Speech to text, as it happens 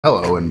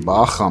Hello and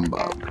bah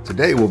humbug.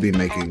 Today we'll be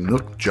making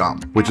Nuoc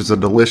Cham, which is a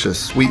delicious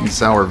sweet and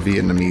sour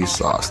Vietnamese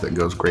sauce that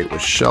goes great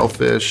with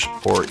shellfish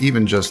or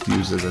even just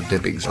used as a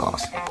dipping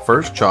sauce.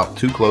 First, chop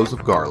 2 cloves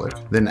of garlic,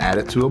 then add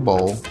it to a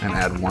bowl and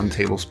add 1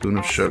 tablespoon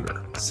of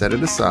sugar. Set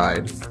it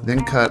aside,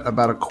 then cut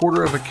about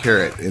 1/4 of a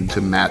carrot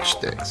into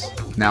matchsticks.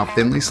 Now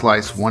thinly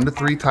slice 1 to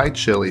 3 Thai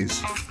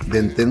chilies,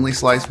 then thinly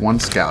slice 1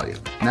 scallion.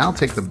 Now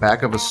take the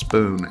back of a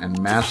spoon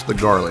and mash the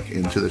garlic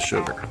into the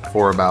sugar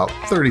for about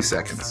 30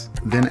 seconds.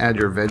 Then add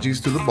your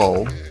veggies to the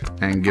bowl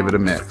and give it a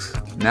mix.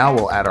 Now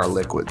we'll add our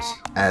liquids.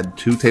 Add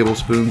 2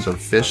 tablespoons of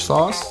fish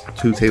sauce,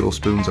 2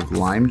 tablespoons of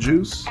lime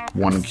juice,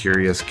 1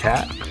 curious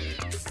cat,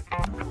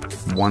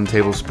 1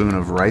 tablespoon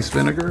of rice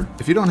vinegar.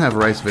 If you don't have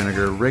rice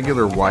vinegar,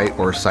 regular white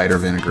or cider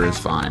vinegar is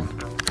fine.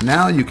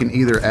 Now you can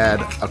either add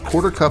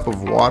 1/4 cup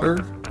of water,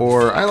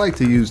 or I like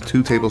to use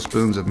 2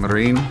 tablespoons of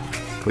mirin,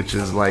 which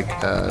is like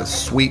a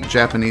sweet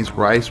Japanese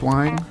rice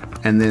wine,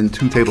 and then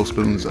 2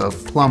 tablespoons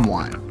of plum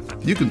wine.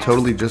 You can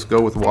totally just go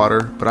with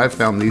water, but I've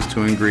found these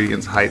 2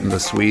 ingredients heighten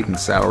the sweet and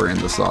sour in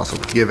the sauce.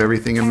 Give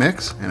everything a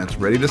mix and it's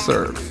ready to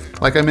serve.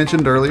 Like I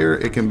mentioned earlier,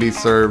 it can be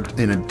served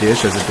in a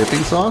dish as a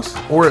dipping sauce,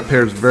 or it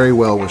pairs very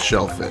well with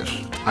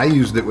shellfish. I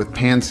used it with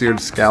pan-seared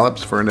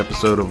scallops for an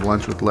episode of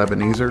Lunch with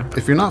Lebaneser.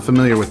 If you're not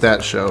familiar with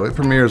that show, it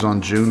premieres on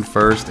June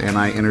 1st and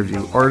I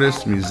interview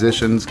artists,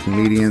 musicians,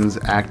 comedians,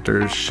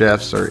 actors,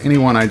 chefs, or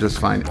anyone I just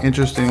find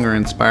interesting or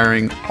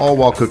inspiring, all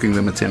while cooking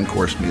them a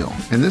 10-course meal.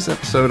 In this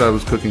episode, I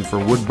was cooking for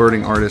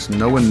wood-burning artist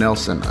Noah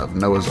Nelson of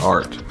Noah's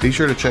Art. Be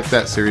sure to check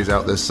that series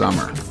out this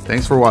summer.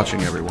 Thanks for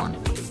watching, everyone.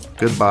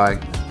 Goodbye,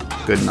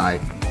 good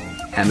night,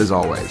 and as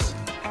always,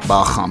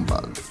 bah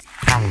humbug.